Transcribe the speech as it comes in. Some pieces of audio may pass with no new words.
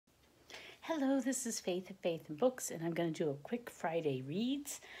Hello, this is Faith at Faith and Books, and I'm going to do a quick Friday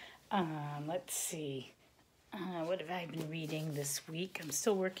reads. Let's see. What have I been reading this week? I'm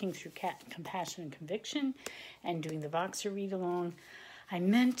still working through Compassion and Conviction and doing the Voxer read-along. I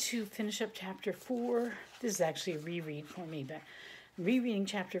meant to finish up Chapter 4. This is actually a reread for me, but I'm rereading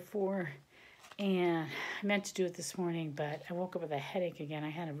Chapter 4, and I meant to do it this morning, but I woke up with a headache again.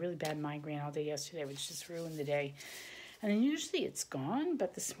 I had a really bad migraine all day yesterday, which just ruined the day. And then usually it's gone,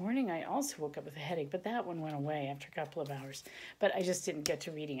 but this morning I also woke up with a headache, but that one went away after a couple of hours. But I just didn't get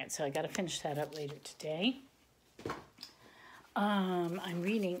to reading it, so I got to finish that up later today. I'm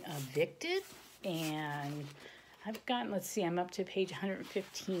reading Evicted, and I've gotten, I'm up to page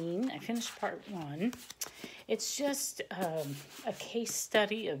 115. I finished part 1. It's just a case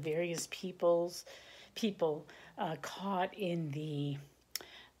study of various people caught in the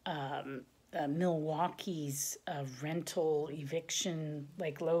Milwaukee's rental eviction,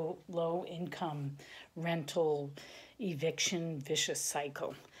 like low income rental eviction vicious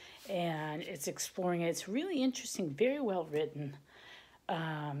cycle, and it's exploring it. It's really interesting, very well written.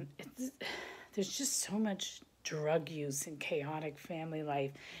 There's just so much drug use and chaotic family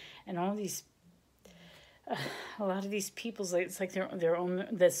life, and all these a lot of these people's, it's like their own,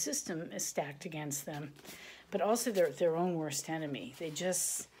 the system is stacked against them, but also their own worst enemy. They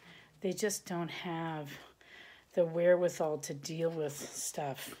just don't have the wherewithal to deal with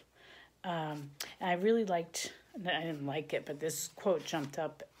stuff. And I really liked, I didn't like it, but this quote jumped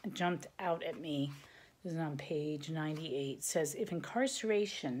out at me. This is on page 98. It says, if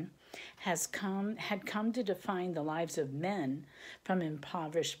incarceration had come to define the lives of men from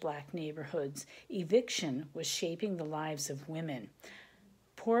impoverished black neighborhoods, eviction was shaping the lives of women.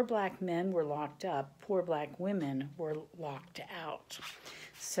 Poor black men were locked up. Poor black women were locked out.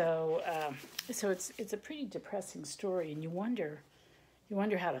 So it's a pretty depressing story, and you wonder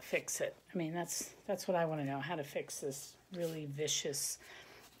how to fix it. I mean, that's what I want to know, how to fix this really vicious,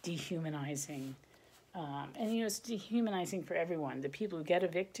 dehumanizing, and it's dehumanizing for everyone. The people who get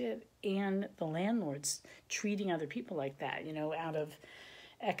evicted and the landlords treating other people like that, out of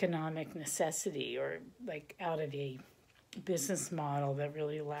economic necessity or like out of a business model that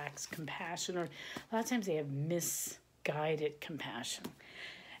really lacks compassion, or a lot of times they have misguided compassion.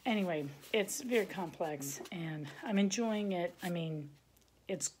 Anyway, it's very complex, and I'm enjoying it. I mean,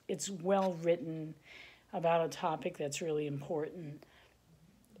 it's well written about a topic that's really important.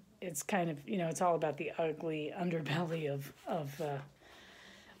 It's kind of, it's all about the ugly underbelly of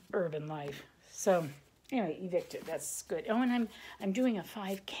urban life. So anyway, Evicted, that's good. Oh, and I'm doing a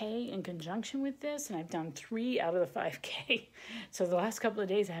 5K in conjunction with this, and I've done 3 out of the 5K. So the last couple of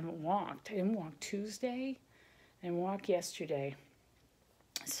days I haven't walked. I didn't walk Tuesday and walk yesterday.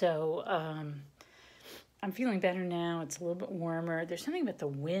 So I'm feeling better now. It's a little bit warmer. There's something about the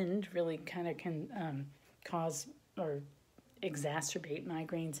wind really kind of can cause or exacerbate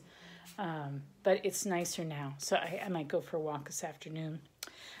migraines. But it's nicer now. So I might go for a walk this afternoon.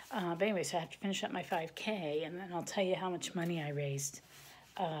 But anyway, so I have to finish up my 5K, and then I'll tell you how much money I raised.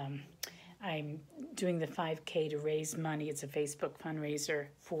 I'm doing the 5K to raise money. It's a Facebook fundraiser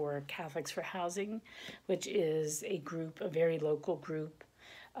for Catholics for Housing, which is a group, a very local group,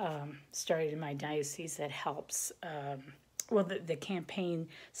 started in my diocese that helps. The campaign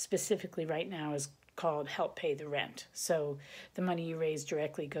specifically right now is called Help Pay the Rent. So the money you raise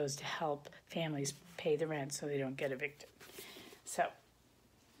directly goes to help families pay the rent so they don't get evicted. So,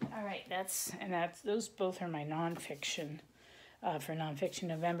 all right, those both are my nonfiction for Nonfiction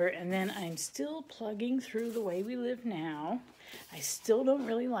November. And then I'm still plugging through The Way We Live Now. I still don't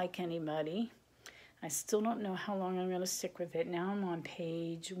really like anybody. I still don't know how long I'm going to stick with it. Now I'm on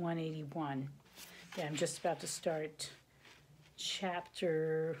page 181. Yeah, I'm just about to start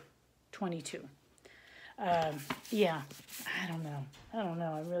chapter 22. Yeah, I don't know.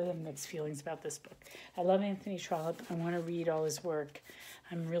 I really have mixed feelings about this book. I love Anthony Trollope. I want to read all his work.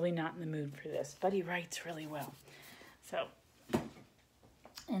 I'm really not in the mood for this, but he writes really well. So,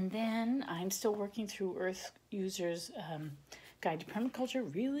 and then I'm still working through Earth Users' Guide to Permaculture.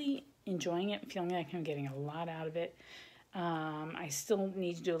 Really enjoying it, feeling like I'm getting a lot out of it. I still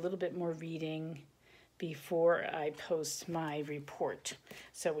need to do a little bit more reading before I post my report,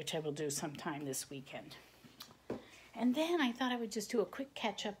 which I will do sometime this weekend. And then I thought I would just do a quick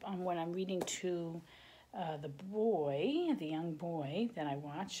catch up on what I'm reading to the young boy that I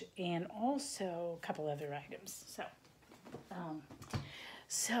watch, and also a couple other items.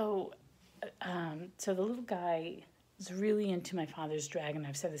 So the little guy is really into My Father's Dragon.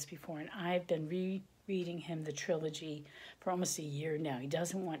 I've said this before, and I've been reading him the trilogy for almost a year now. He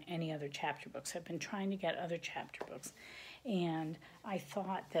doesn't want any other chapter books. I've been trying to get other chapter books, And I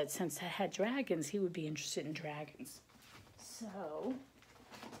thought that since I had dragons, he would be interested in dragons. So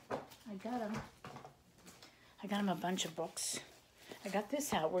I got him a bunch of books. I got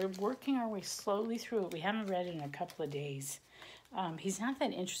this out. We're working our way slowly through it. We haven't read it in a couple of days. He's not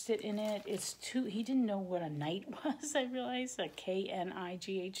that interested in it. He didn't know what a knight was, I realized, a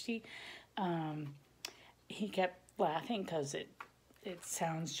K-N-I-G-H-T. He kept laughing because it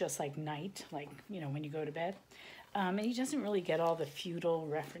sounds just like night, like, when you go to bed. And he doesn't really get all the feudal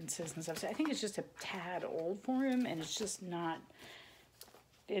references and stuff. So I think it's just a tad old for him, and it's just not,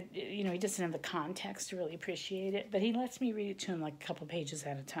 he doesn't have the context to really appreciate it. But he lets me read it to him like a couple pages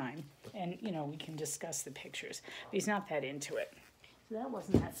at a time. And, we can discuss the pictures. But he's not that into it. So that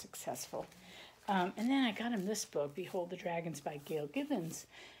wasn't that successful. And then I got him this book, Behold the Dragons by Gail Gibbons.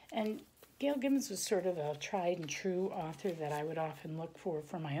 And Gail Gibbons was sort of a tried and true author that I would often look for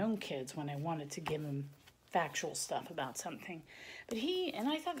my own kids when I wanted to give them factual stuff about something. But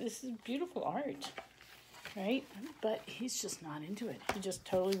I thought this is beautiful art, right? But he's just not into it. He just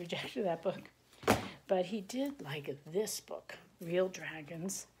totally rejected that book. But he did like this book, Real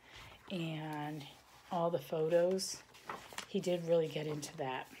Dragons, and all the photos. He did really get into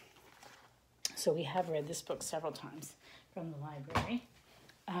that. So we have read this book several times from the library.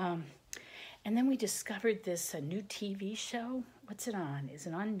 And then we discovered this new TV show. What's it on? Is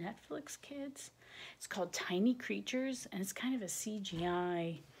it on Netflix, kids? It's called Tiny Creatures, and it's kind of a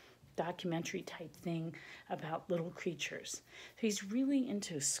CGI documentary type thing about little creatures. So he's really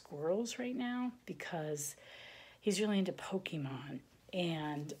into squirrels right now because he's really into Pokemon.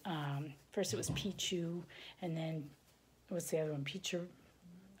 And first it was Pichu, and then what's the other one? Pichu?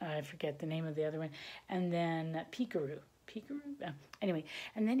 I forget the name of the other one. And then Pikachu. Anyway,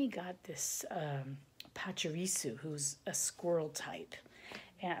 and then he got this Pachirisu, who's a squirrel type.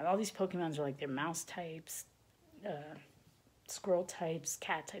 And all these Pokemons are like they're mouse types, squirrel types,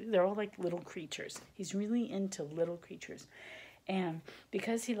 cat types. They're all like little creatures. He's really into little creatures. And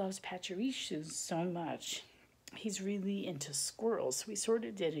because he loves Pachirisu so much, he's really into squirrels. We sort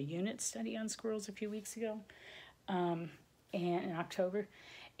of did a unit study on squirrels a few weeks ago, and in October.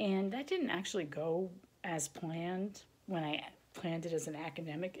 And that didn't actually go as planned when I planned it as an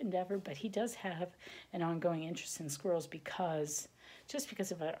academic endeavor, but he does have an ongoing interest in squirrels because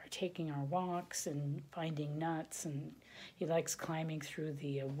of our taking our walks and finding nuts, and he likes climbing through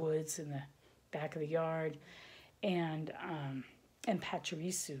the woods in the back of the yard, and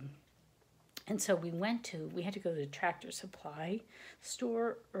Pachirisu. And so we had to go to the Tractor Supply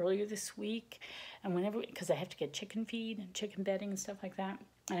store earlier this week, and because I have to get chicken feed and chicken bedding and stuff like that,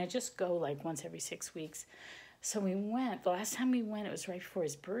 and I just go like once every 6 weeks. So we went, the last time we went, it was right before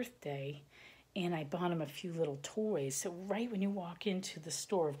his birthday, and I bought him a few little toys. So right when you walk into the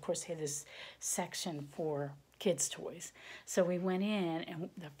store, of course, they have this section for kids' toys. So we went in,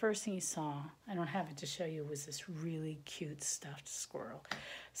 and the first thing he saw, I don't have it to show you, was this really cute stuffed squirrel.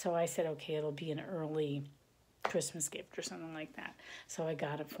 So I said, okay, it'll be an early Christmas gift or something like that. So I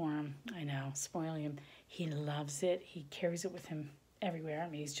got it for him. I know, spoiling him. He loves it. He carries it with him everywhere. I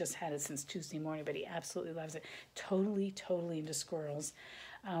mean, he's just had it since Tuesday morning, but he absolutely loves it. Totally into squirrels.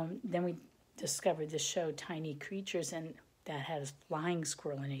 Then we discovered this show, Tiny Creatures, and that has flying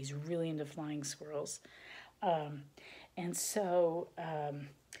squirrel in it. He's really into flying squirrels. And so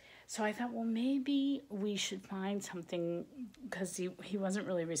I thought, well, maybe we should find something, because he wasn't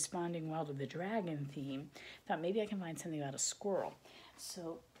really responding well to the dragon theme. I thought maybe I can find something about a squirrel.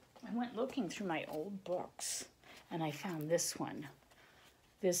 So I went looking through my old books, and I found this one.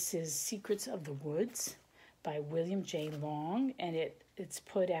 This is Secrets of the Woods by William J. Long, and it's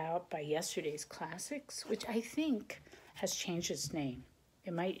put out by Yesterday's Classics, which I think has changed its name.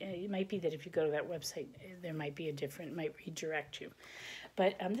 It might be that if you go to that website, there might be might redirect you.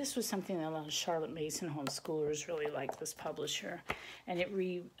 But this was something that a lot of Charlotte Mason homeschoolers really like, this publisher, and it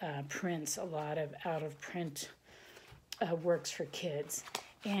reprints a lot of out-of-print works for kids.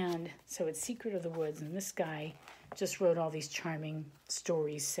 And so it's Secret of the Woods, and this guy just wrote all these charming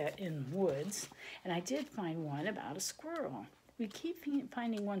stories set in woods. And I did find one about a squirrel. We keep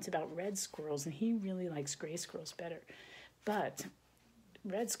finding ones about red squirrels, and he really likes gray squirrels better. But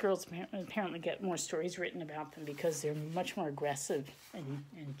red squirrels apparently get more stories written about them because they're much more aggressive and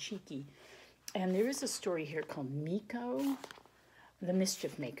cheeky. And there is a story here called Miko, the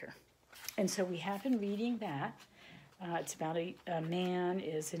Mischief Maker. And so we have been reading that. It's about a man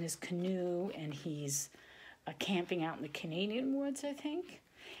is in his canoe, and he's camping out in the Canadian woods, I think.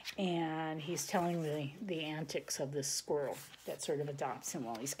 And he's telling the antics of this squirrel that sort of adopts him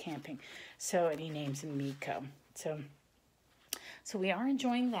while he's camping. And he names him Miko. So we are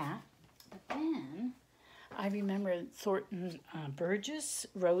enjoying that. But then I remember Thornton Burgess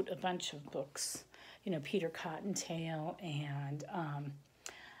wrote a bunch of books, you know, Peter Cottontail and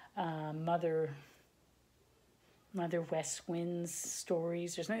Mother West Wind's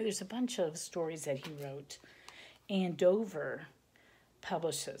stories. There's a bunch of stories that he wrote, and Dover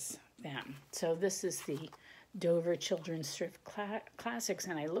publishes them. So this is the Dover Children's Thrift Classics,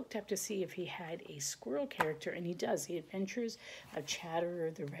 and I looked up to see if he had a squirrel character, and he does. The Adventures of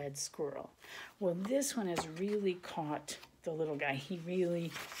Chatterer the Red Squirrel. Well, this one has really caught the little guy. He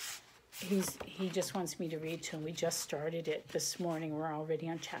just wants me to read to him. We just started it this morning. We're already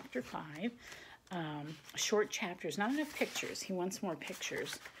on chapter 5. Short chapters, not enough pictures. He wants more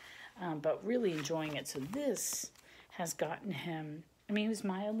pictures, but really enjoying it. So this has gotten him, I mean, he was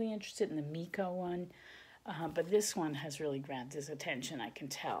mildly interested in the Miko one, but this one has really grabbed his attention, I can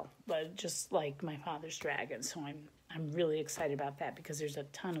tell. But just like My Father's Dragon, so I'm really excited about that because there's a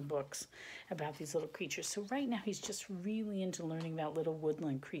ton of books about these little creatures. So right now he's just really into learning about little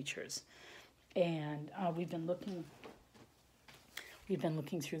woodland creatures, and we've been looking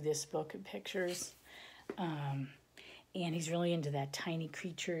through this book of pictures, and he's really into that Tiny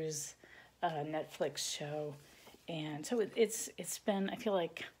Creatures Netflix show, and so it's been, I feel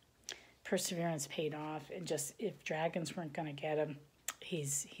like perseverance paid off, and just if dragons weren't going to get him,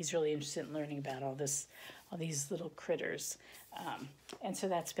 he's really interested in learning about all these little critters, and so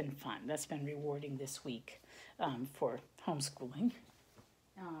that's been fun. That's been rewarding this week for homeschooling,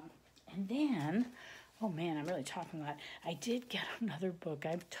 and then. Oh man, I'm really talking a lot. I did get another book.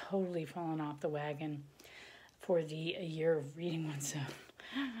 I've totally fallen off the wagon for the A Year of Reading Oneself.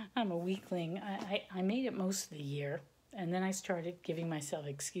 I'm a weakling. I made it most of the year, and then I started giving myself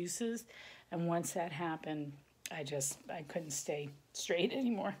excuses, and once that happened, I couldn't stay straight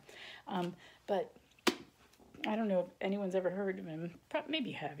anymore. But I don't know if anyone's ever heard of him. Maybe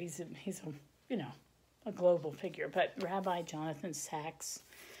you have. He's a global figure. But Rabbi Jonathan Sacks,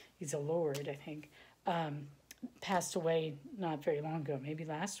 he's a Lord, I think. Passed away not very long ago, maybe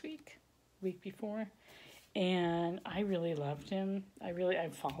last week before, and I really loved him. I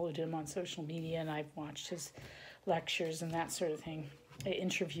followed him on social media, and I've watched his lectures and that sort of thing,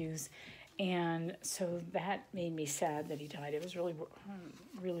 interviews, and so that made me sad that he died. It was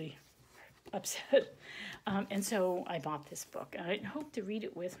really upset, and so I bought this book. I hope to read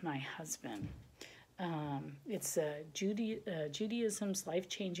it with my husband. It's Judaism's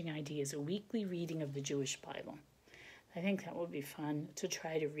Life-Changing Ideas, a weekly reading of the Jewish Bible. I think that would be fun to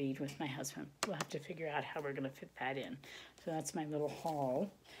try to read with my husband. We'll have to figure out how we're going to fit that in. So that's my little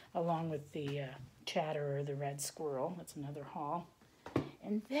haul, along with the Chatterer, the Red Squirrel. That's another haul.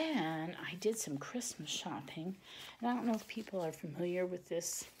 And then I did some Christmas shopping. And I don't know if people are familiar with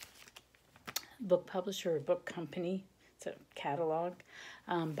this book publisher or book company. It's a catalog,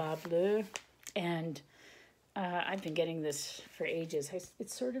 Bob Bleu. And I've been getting this for ages. It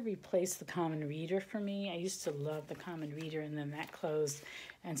sort of replaced the Common Reader for me. I used to love the Common Reader, and then that closed,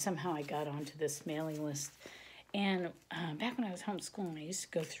 and somehow I got onto this mailing list. And back when I was homeschooling, I used to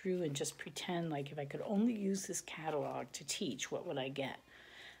go through and just pretend like if I could only use this catalog to teach, what would I get?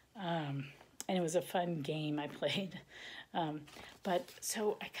 And it was a fun game I played. But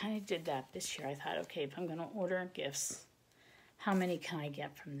so I kind of did that this year. I thought, okay, if I'm going to order gifts, how many can I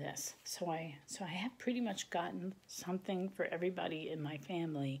get from this? So I have pretty much gotten something for everybody in my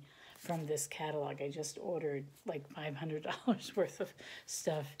family from this catalog. I just ordered like $500 worth of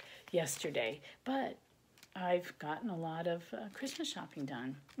stuff yesterday. But I've gotten a lot of Christmas shopping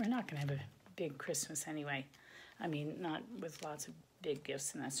done. We're not going to have a big Christmas anyway. I mean, not with lots of big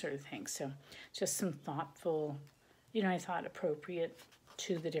gifts and that sort of thing. So just some thoughtful, I thought appropriate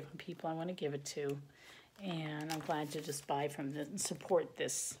to the different people I want to give it to. And I'm glad to just buy from this and support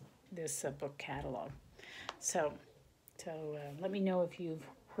this book catalog. So let me know if you've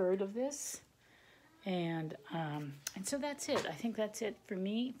heard of this. And so that's it. I think that's it for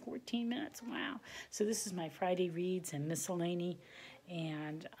me. 14 minutes. Wow. So this is my Friday reads and miscellany.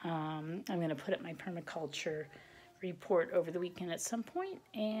 And I'm going to put up my permaculture report over the weekend at some point.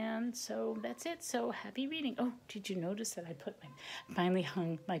 And so that's it. So happy reading. Oh, did you notice that I finally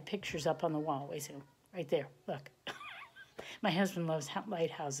hung my pictures up on the wall? Wait a second. Right there, look. My husband loves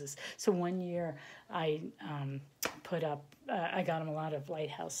lighthouses. So one year I put up, I got him a lot of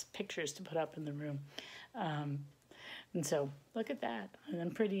lighthouse pictures to put up in the room. And so look at that. And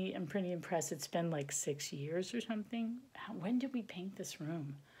I'm pretty impressed. It's been like 6 years or something. When did we paint this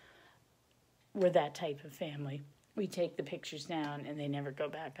room? We're that type of family. We take the pictures down and they never go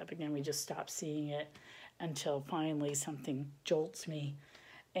back up again. We just stop seeing it until finally something jolts me.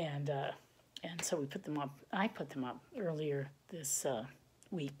 And so we put them up. I put them up earlier this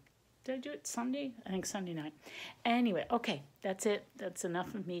week, Did I do it Sunday? I think Sunday night. Anyway, okay, that's it. That's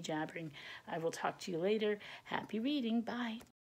enough of me jabbering. I will talk to you later. Happy reading. Bye.